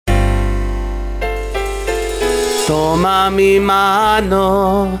Toma mi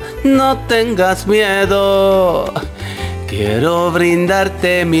mano, no tengas miedo. Quiero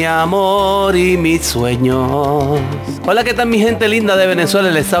brindarte mi amor y mis sueños. Hola, ¿qué tal mi gente linda de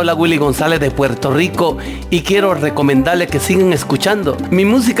Venezuela? Les habla Willie Gonzalez de Puerto Rico y quiero recomendarles que sigan escuchando mi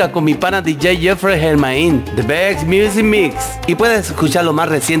música con mi pana DJ Yefrer Germain, The Best Music Mix. Y puedes escuchar lo más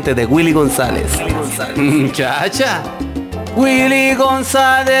reciente de Willie Gonzalez. Chacha. Willie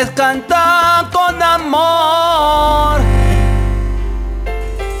Gonzalez canta con amor.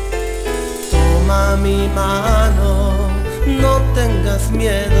 Toma mi mano, no tengas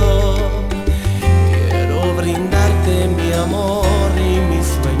miedo. Quiero brindarte mi amor y mis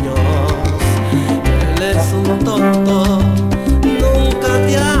sueños. Él es un tonto, nunca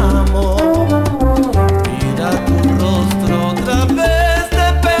te amo. Mira tu rostro, otra vez te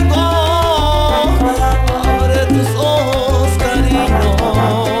pegó. Abre tus ojos, cariño,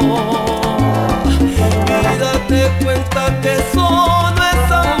 y date cuenta que eso no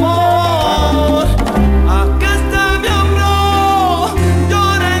es amor. Aquí está mi amor,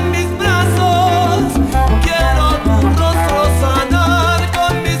 llora en mis brazos. Quiero tu rostro sanar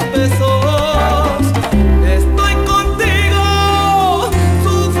con mis besos. Estoy contigo,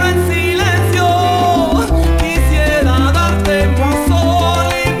 sufre en silencio. Quisiera darte mi sol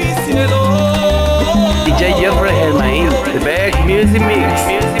y mi cielo. DJ Yefrer Germain, The Best Music Mix.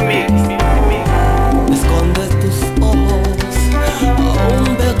 Escondes tus ojos,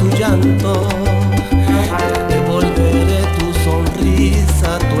 aún veo tu llanto. Te devolveré tu sonrisa,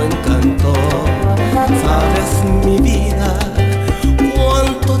 tu encanto. Sabes, mi vida,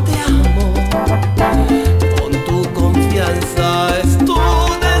 cuánto te amo. Con tu confianza es tu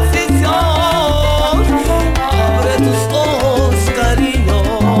decisión. Abre tus ojos, cariño,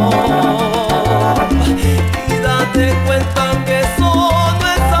 y date cuenta que eso no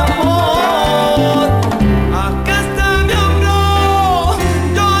es amor. Acá está mi amor,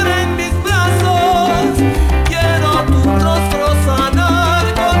 llora en mis brazos. Quiero tu rostro sanar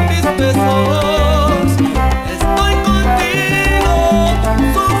con mis besos. Estoy contigo,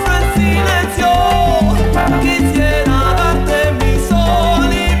 sufre en silencio. Quisiera darte mi sol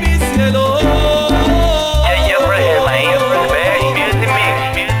y mi cielo. Yefrer Germain, The Best Music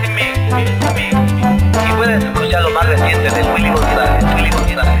Mix. Y puedes escuchar lo más reciente de Willie Gonzalez.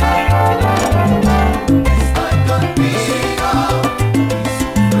 Estoy contigo,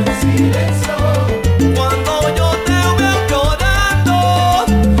 sufre en silencio. Cuando yo te veo llorando,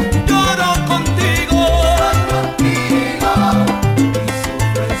 lloro contigo. Estoy contigo,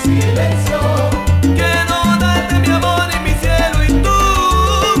 sufre en silencio. Quiero darte mi amor y mi cielo y tú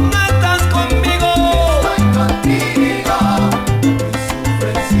no estás conmigo. Estoy contigo, sufre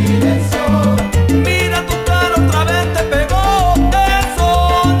en silencio. Mira tu cara, otra vez te pegó. Eso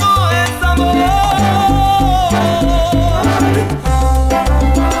no es amor.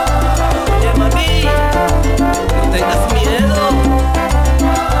 Oye, mami, no tengas miedo.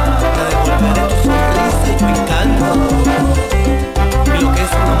 Te devolveré tu sonrisa y tu encanto. Y lo que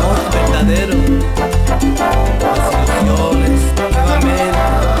es un amor verdadero. Las ilusiones, nuevamente,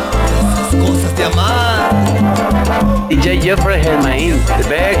 esas cosas de amar. DJ Yefrer Germain, The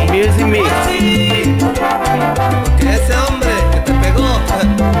Best Music Mix. Sí, que ese hombre que te pegó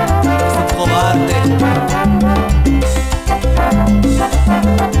es un cobarde.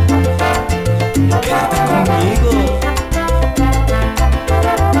 Quédate conmigo.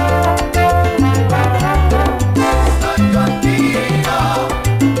 Estoy contigo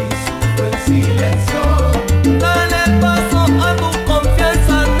y sufro en silencio. Dale paso a tu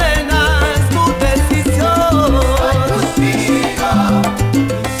confianza, nena, es tu decisión. Estoy contigo y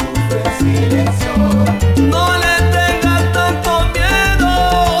sufro en silencio. No le tengas tanto miedo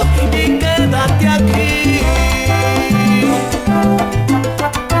y quédate aquí.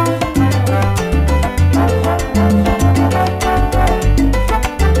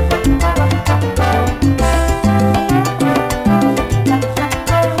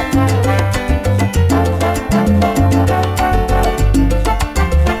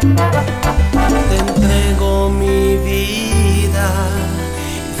 Te entrego mi vida y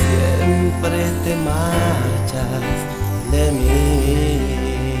siempre te marchas de mí.